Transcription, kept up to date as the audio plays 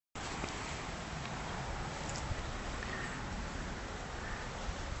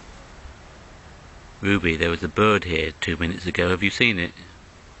Ruby, there was a bird here 2 minutes ago. Have you seen it?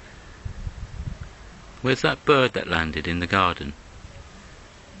 Where's that bird that landed in the garden?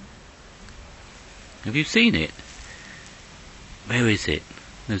 Have you seen it? Where is it?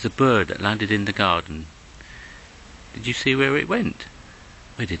 There's a bird that landed in the garden. Did you see where it went?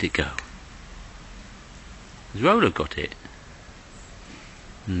 Where did it go? Has Rolo got it?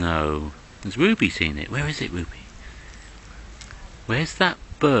 No. Has Ruby seen it? Where is it, Ruby? Where's that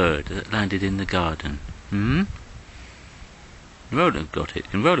bird that landed in the garden? Rolo got it.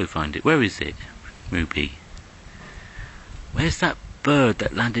 Can Rolo find it? Where is it, Ruby? Where's that bird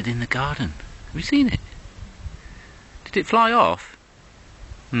that landed in the garden? Have you seen it? Did it fly off?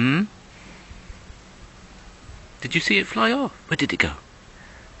 Did you see it fly off? Where did it go?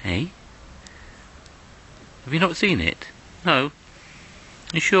 Hey? Have you not seen it? No?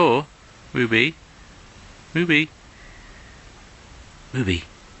 You sure, Ruby? Ruby? Ruby?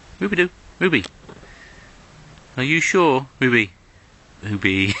 Ruby-doo? Ruby? Are you sure, Ruby?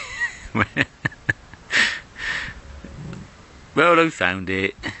 Ruby? Rolo found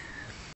it.